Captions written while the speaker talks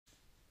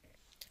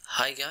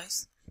Hi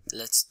guys,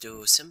 let's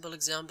do a simple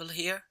example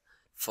here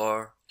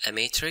for a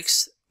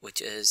matrix which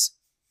is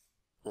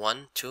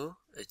 1, 2,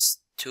 it's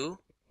 2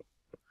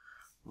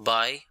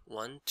 by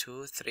 1,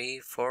 2, 3,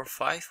 4,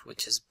 5,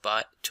 which is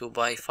by 2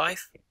 by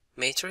 5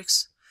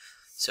 matrix.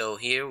 So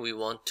here we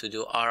want to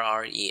do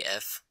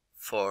RREF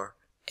for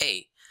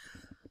A.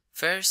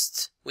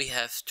 First we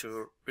have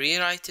to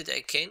rewrite it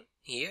again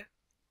here.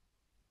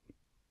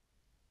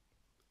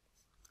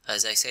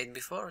 As I said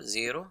before,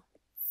 0,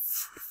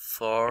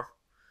 4,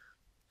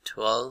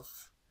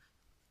 12,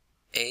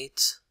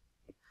 8,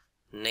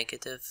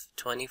 negative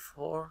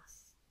 24,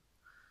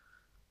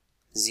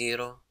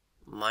 0,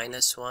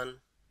 minus 1,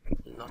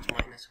 not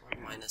minus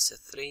 1, minus a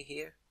 3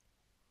 here.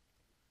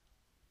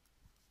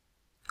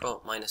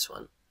 Oh, minus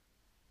 1,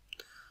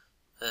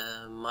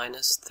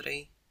 minus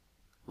 3,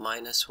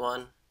 minus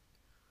 1,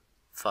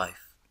 5.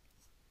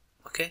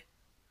 Okay?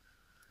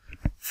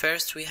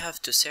 First we have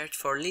to search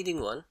for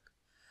leading one,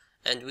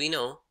 and we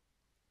know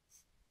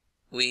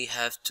we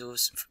have to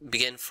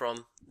begin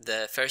from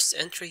the first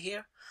entry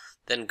here,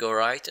 then go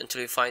right until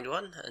we find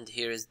 1, and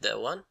here is the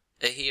 1,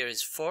 here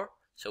is 4,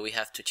 so we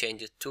have to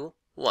change it to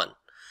 1.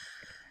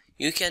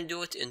 You can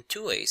do it in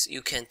two ways.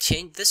 You can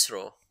change this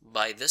row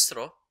by this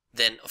row,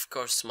 then of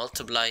course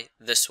multiply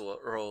this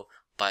row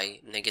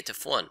by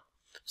 -1.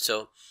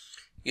 So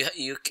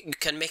you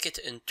can make it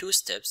in two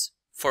steps.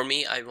 For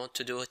me, I want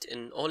to do it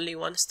in only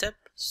one step,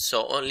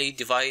 so only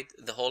divide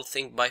the whole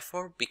thing by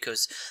 4,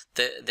 because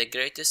the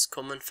greatest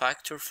common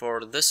factor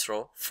for this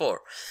row,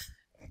 4.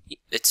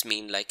 It's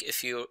mean like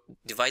if you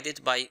divide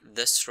it by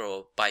this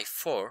row by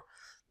 4,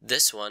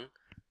 this one,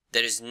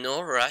 there is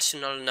no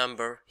rational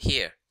number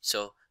here,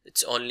 so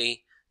it's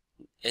only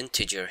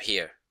integer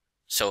here.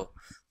 So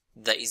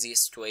the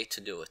easiest way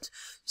to do it.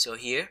 So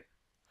here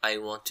I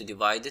want to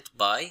divide it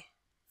by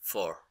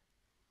 4.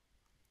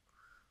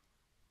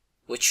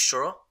 Which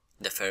row?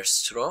 The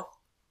first row.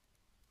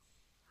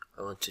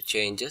 I want to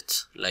change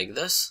it like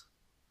this,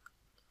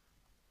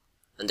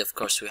 and of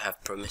course we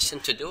have permission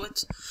to do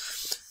it.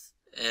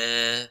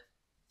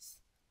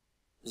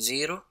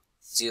 0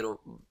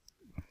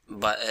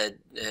 by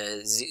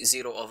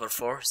 0 over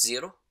 4,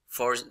 0,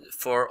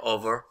 4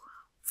 over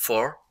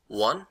 4,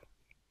 1,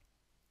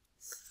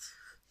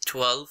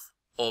 12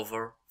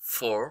 over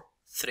 4,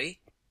 3,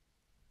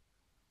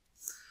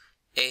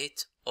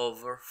 8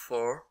 over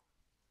 4,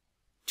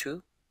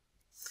 2,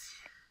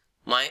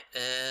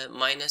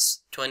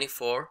 minus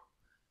 24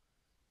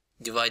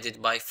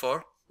 divided by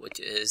 4, which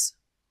is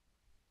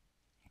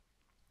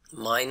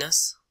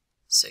minus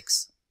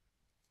 6.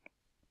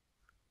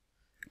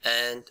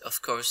 And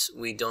of course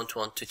we don't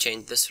want to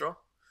change this row,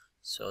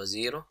 so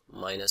 0,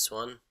 minus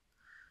 1,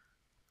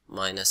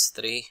 minus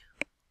 3,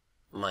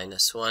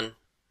 minus 1,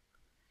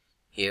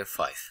 here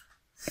 5.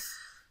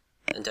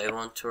 And I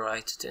want to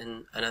write it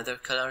in another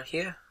color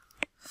here.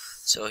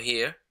 So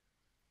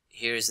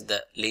here's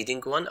the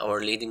leading one,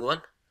 our leading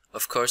one.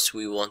 Of course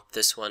we want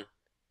this one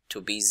to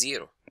be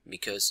 0,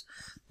 because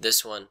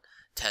this one,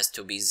 it has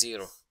to be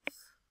 0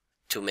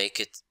 to make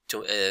it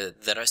to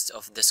the rest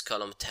of this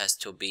column. It has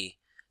to be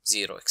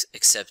 0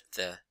 except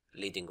the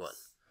leading one.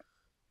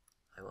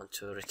 I want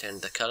to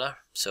return the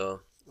color,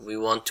 so we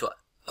want to,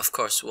 of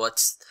course,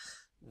 what's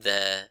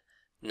the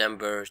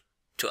number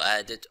to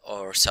add it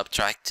or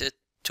subtract it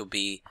to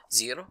be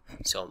 0?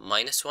 So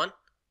minus 1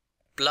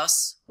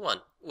 plus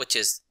 1, which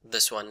is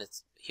this one.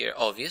 It's here,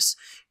 obvious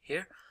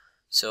here.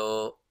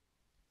 So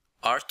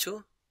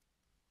R2,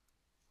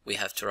 we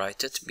have to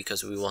write it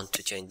because we want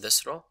to change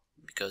this row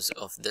because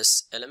of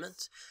this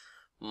element.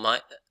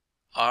 My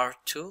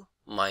R2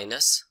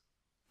 minus,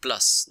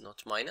 plus,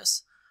 not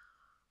minus,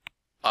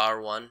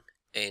 R1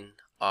 in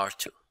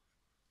R2.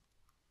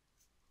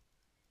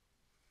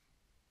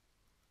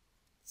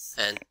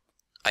 And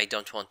I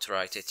don't want to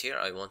write it here,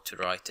 I want to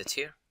write it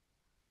here.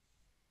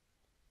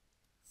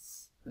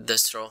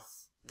 This row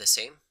the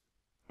same,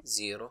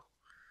 0,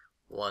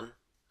 1,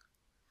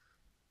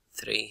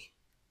 3,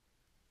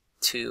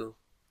 2,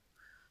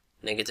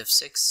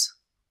 -6.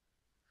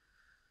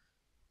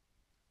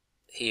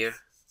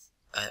 Here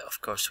of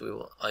course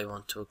I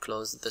want to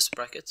close this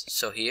bracket,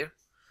 so here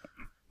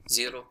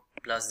 0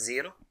 plus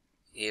 0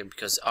 here,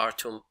 because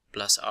R2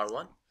 plus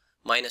R1,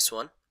 minus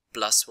 1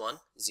 plus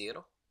 1,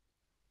 0,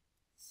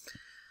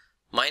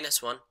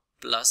 minus 1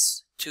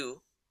 plus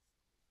 2,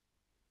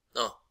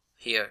 no,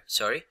 here,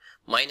 sorry,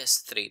 minus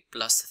 3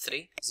 plus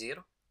 3,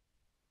 0,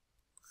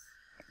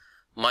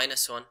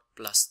 minus 1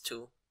 plus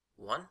 2,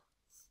 1,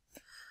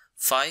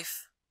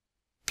 5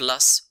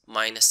 plus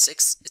minus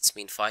 6, it's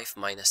mean 5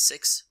 minus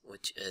 6,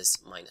 which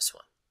is minus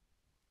 1.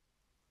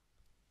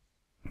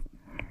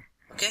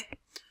 Okay,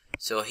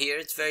 so here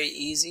it's very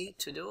easy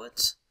to do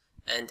it.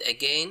 And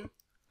again,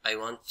 I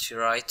want to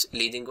write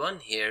leading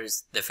one.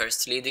 Here's the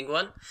first leading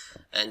one,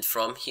 and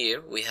from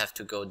here we have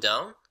to go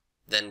down,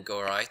 then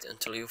go right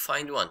until you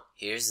find 1.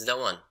 Here's the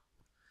 1.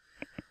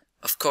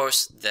 Of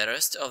course, the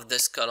rest of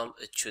this column,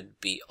 it should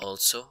be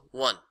also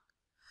 1.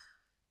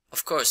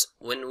 Of course,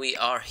 when we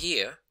are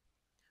here,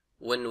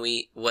 when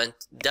we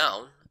went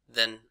down,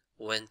 then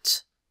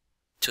went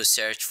to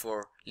search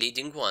for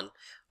leading one.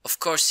 Of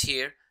course,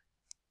 here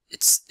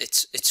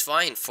it's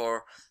fine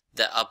for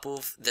the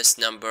above this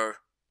number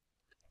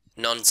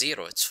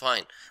non-zero. It's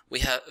fine. We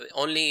have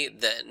only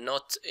the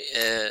not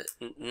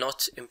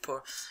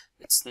important.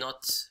 It's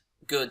not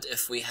good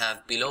if we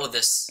have below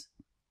this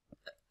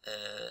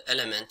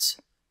element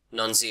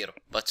non-zero,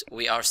 but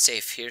we are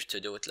safe here to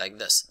do it like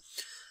this.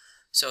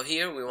 So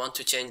here we want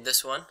to change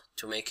this one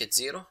to make it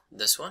 0,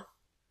 this one.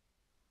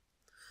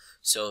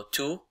 So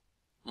 2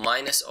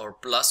 minus or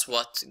plus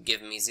what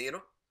give me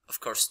 0? Of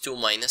course 2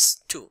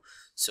 minus 2.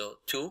 So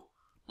 2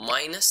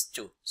 minus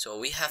 2. So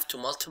we have to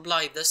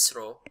multiply this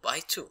row by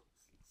 2.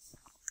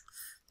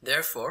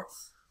 Therefore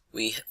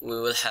we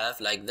will have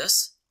like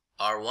this,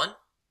 R1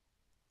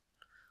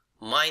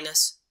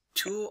 minus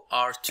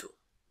 2R2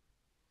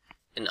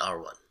 in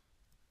R1.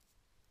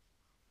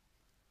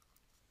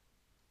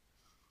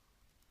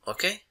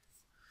 Okay,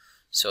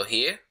 so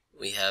here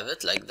we have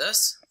it like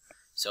this.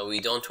 So we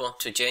don't want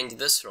to change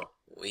this row.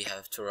 We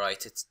have to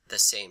write it the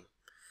same.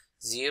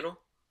 0,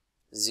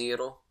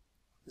 0,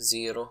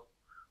 0,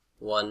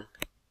 1,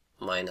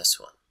 minus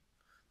 1.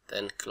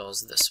 Then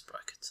close this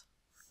bracket.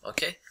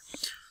 Okay,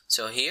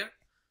 so here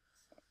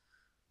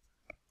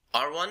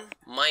R1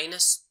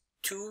 minus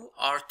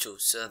 2R2.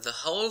 So the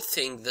whole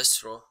thing,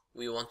 this row,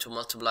 we want to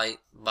multiply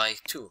by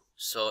 2.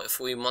 So if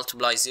we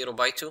multiply 0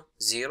 by 2,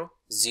 0,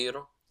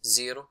 0,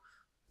 0,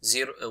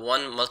 0,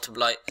 1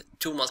 multiply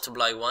 2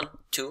 multiply 1,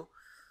 2,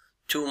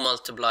 2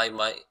 multiply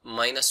by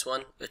minus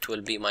 1, it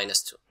will be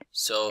minus 2.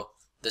 So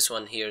this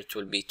one here it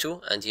will be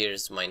 2, and here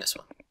is minus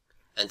 1.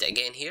 And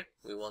again here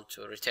we want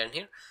to return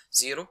here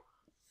 0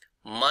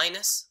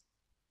 minus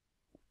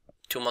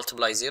 2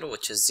 multiply 0,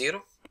 which is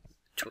 0,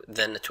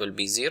 then it will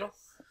be 0.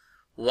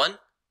 1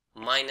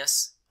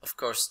 minus, of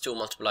course, 2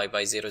 multiplied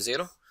by 0,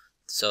 0.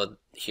 So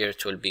here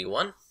it will be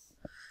 1.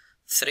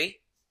 3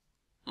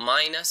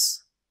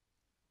 minus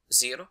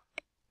 0,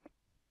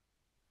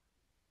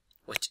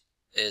 which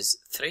is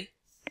 3.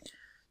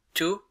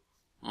 2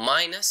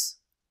 minus,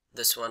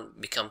 this one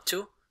become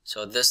 2.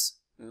 So this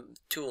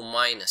 2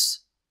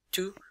 minus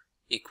 2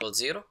 equals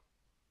 0.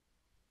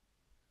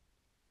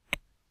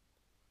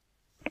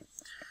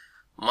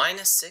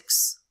 Minus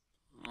 6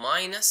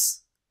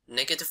 minus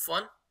negative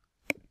 1.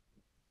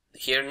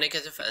 Here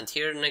negative and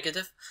here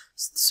negative,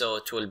 so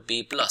it will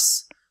be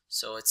plus.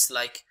 So it's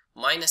like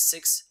minus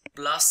 6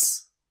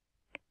 plus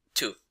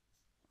 2,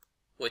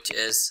 which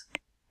is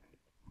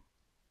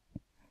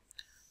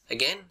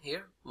again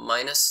here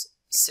minus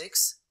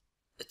 6,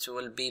 it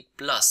will be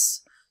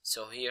plus.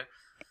 So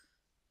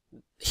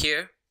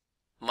here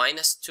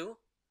minus 2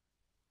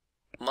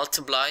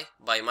 multiply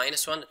by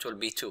minus 1, it will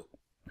be 2,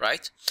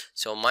 right?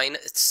 So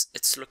minus,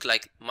 it's look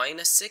like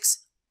minus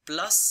 6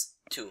 plus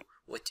 2,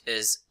 which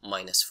is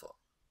minus 4.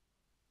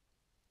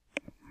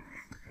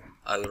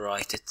 I will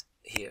write it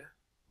here,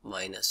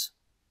 minus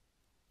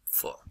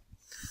 4.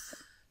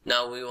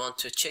 Now we want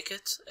to check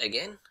it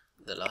again,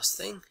 the last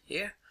thing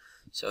here.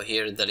 So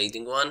here the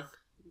leading one,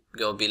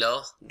 go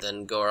below,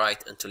 then go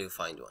right until you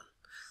find one.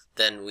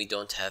 Then we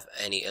don't have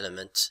any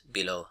element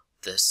below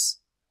this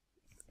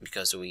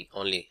because we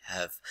only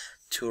have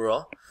 2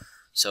 rows.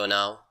 So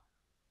now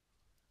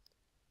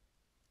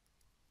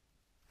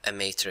a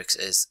matrix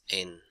is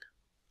in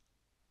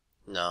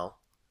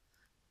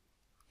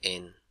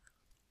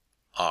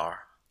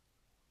RREF.